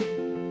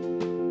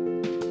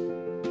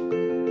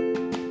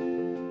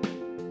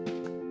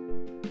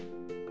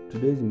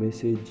Today's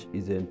message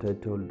is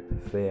entitled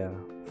Fair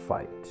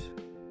Fight.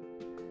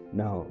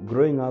 Now,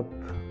 growing up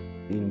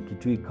in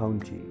Kitui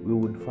County, we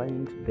would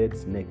find dead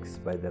snakes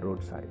by the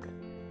roadside.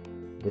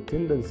 The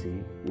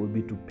tendency would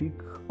be to pick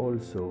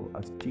also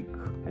a stick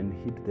and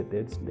hit the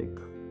dead snake.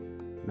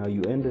 Now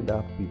you ended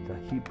up with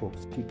a heap of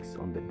sticks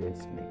on the dead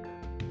snake.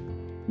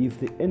 If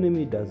the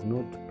enemy does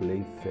not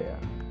play fair,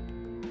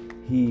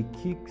 he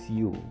kicks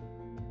you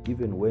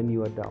even when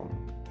you are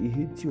down. He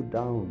hits you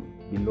down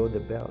below the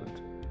belt.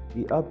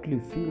 He aptly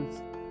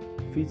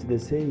fits the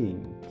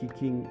saying,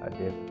 kicking a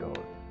dead dog.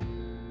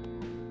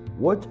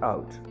 Watch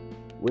out.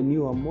 When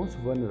you are most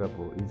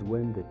vulnerable is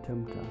when the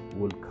tempter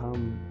will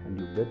come, and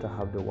you better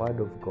have the word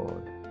of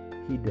God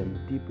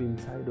hidden deep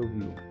inside of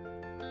you.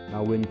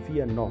 Now when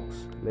fear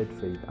knocks, let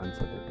faith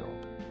answer the door.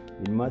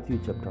 In Matthew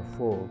chapter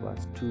 4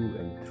 verse 2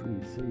 and 3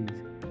 it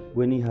says,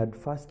 when he had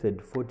fasted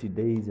 40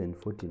 days and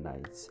 40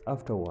 nights,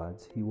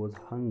 afterwards he was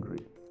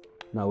hungry.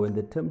 Now when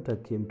the tempter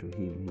came to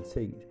him, he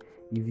said,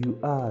 if you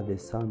are the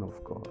Son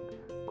of God,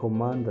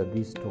 command that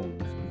these stones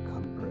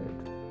become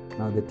bread.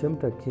 Now the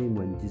tempter came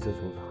when Jesus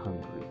was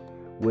hungry.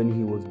 When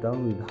he was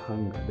down with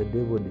hunger, the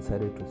devil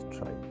decided to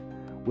strike.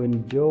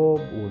 When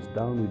Job was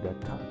down with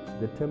attacks,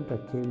 the tempter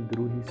came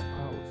through his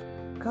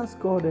spouse. Curse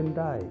God and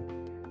die.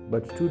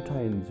 But 2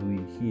 times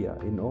we hear,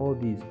 in all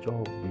these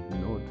Job did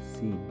not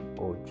sin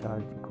or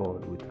charge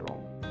God with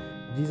wrong.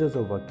 Jesus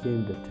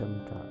overcame the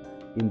tempter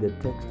in the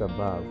text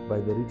above by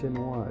the written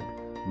word,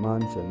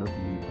 man shall not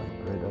live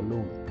by bread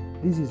alone.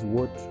 This is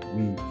what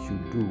we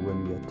should do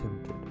when we are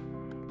tempted.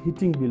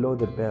 Hitting below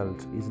the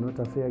belt is not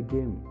a fair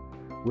game.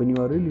 When you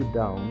are really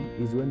down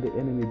is when the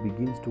enemy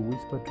begins to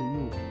whisper to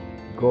you,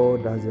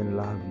 God doesn't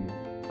love you.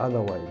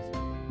 Otherwise,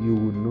 you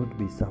would not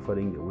be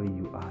suffering the way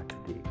you are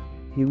today.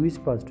 He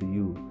whispers to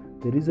you,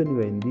 the reason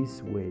you are in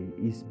this way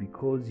is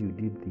because you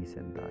did this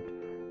and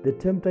that. The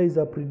tempter is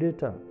a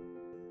predator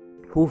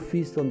who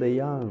feasts on the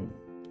young,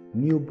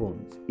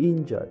 newborns,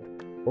 injured,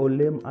 or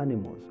lame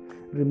animals.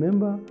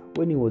 Remember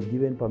when he was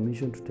given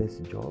permission to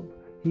test Job?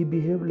 He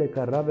behaved like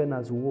a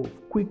ravenous wolf,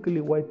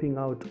 quickly wiping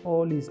out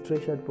all his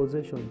treasured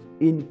possessions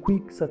in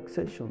quick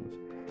successions.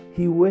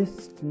 He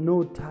wastes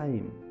no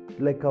time,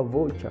 like a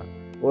vulture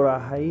or a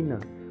hyena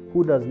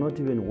who does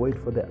not even wait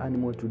for the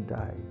animal to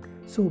die.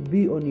 So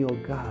be on your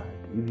guard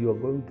if you are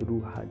going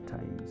through hard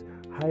times.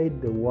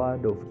 Hide the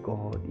word of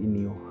God in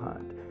your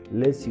heart,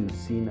 lest you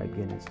sin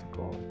against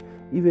God.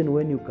 Even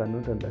when you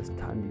cannot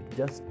understand it,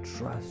 just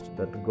trust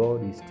that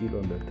God is still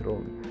on the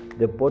throne.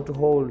 The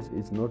potholes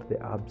is not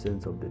the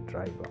absence of the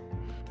driver.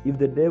 If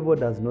the devil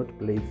does not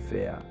play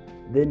fair,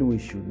 then we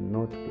should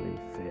not play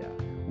fair.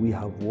 We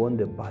have won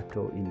the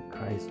battle in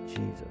Christ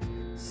Jesus.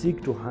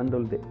 Seek to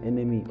handle the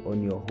enemy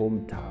on your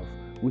home turf,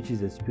 which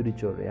is a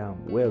spiritual realm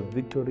where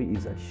victory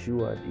is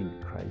assured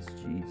in Christ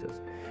Jesus.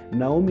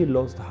 Naomi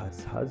lost her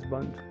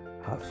husband,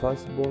 her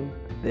firstborn,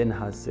 then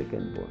her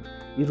secondborn.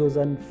 It was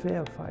an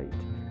unfair fight,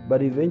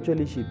 but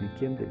eventually she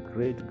became the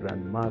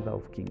great-grandmother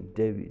of King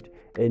David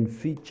and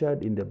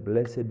featured in the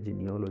blessed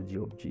genealogy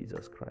of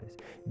Jesus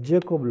Christ.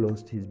 Jacob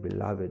lost his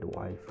beloved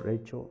wife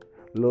Rachel,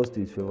 lost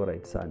his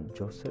favorite son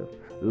Joseph,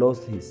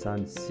 lost his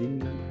son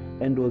Simeon,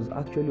 and was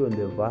actually on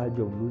the verge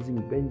of losing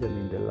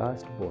Benjamin, the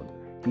lastborn.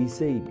 He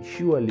said,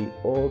 surely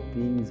all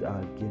things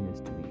are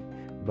against me,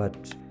 but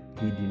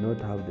he did not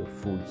have the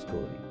full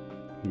story.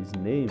 His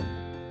name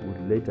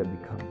would later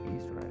become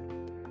Israel.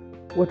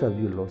 What have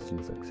you lost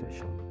in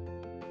succession?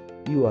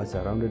 You are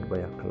surrounded by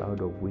a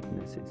cloud of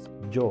witnesses,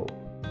 Job,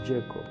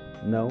 Jacob,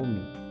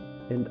 Naomi,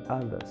 and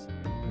others.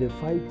 The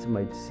fights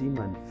might seem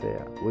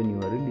unfair. When you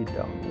are really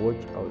down,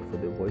 watch out for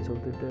the voice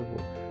of the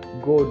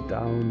devil. Go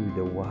down with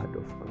the word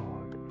of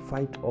God.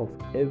 Fight off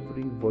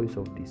every voice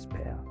of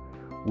despair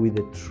with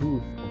the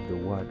truth of the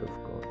word of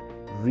God.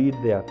 Read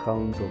the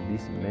accounts of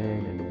these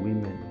men and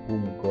women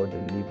whom God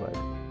delivered.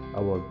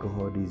 Our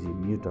God is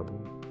immutable.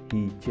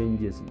 He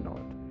changes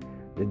not.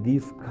 The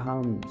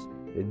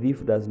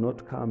thief does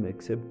not come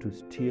except to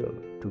steal,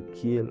 to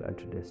kill, and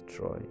to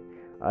destroy.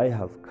 I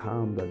have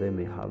come that they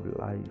may have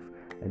life,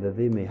 and that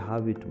they may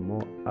have it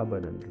more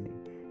abundantly.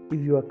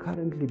 If you are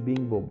currently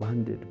being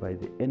bombarded by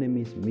the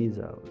enemy's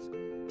missiles,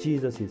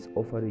 Jesus is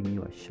offering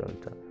you a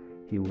shelter.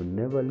 He will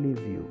never leave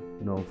you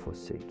nor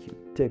forsake you.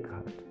 Take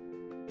heart.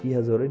 He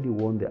has already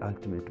won the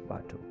ultimate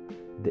battle.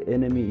 The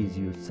enemy is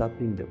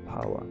usurping the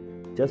power,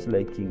 just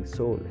like King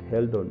Saul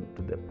held on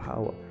to the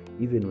power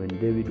even when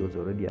David was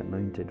already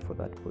anointed for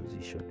that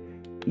position.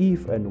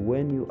 If and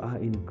when you are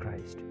in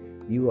Christ,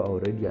 you are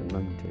already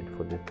anointed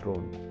for the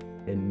throne,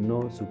 and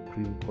no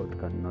Supreme Court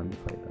can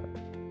nullify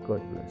that.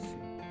 God bless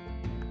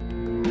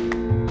you.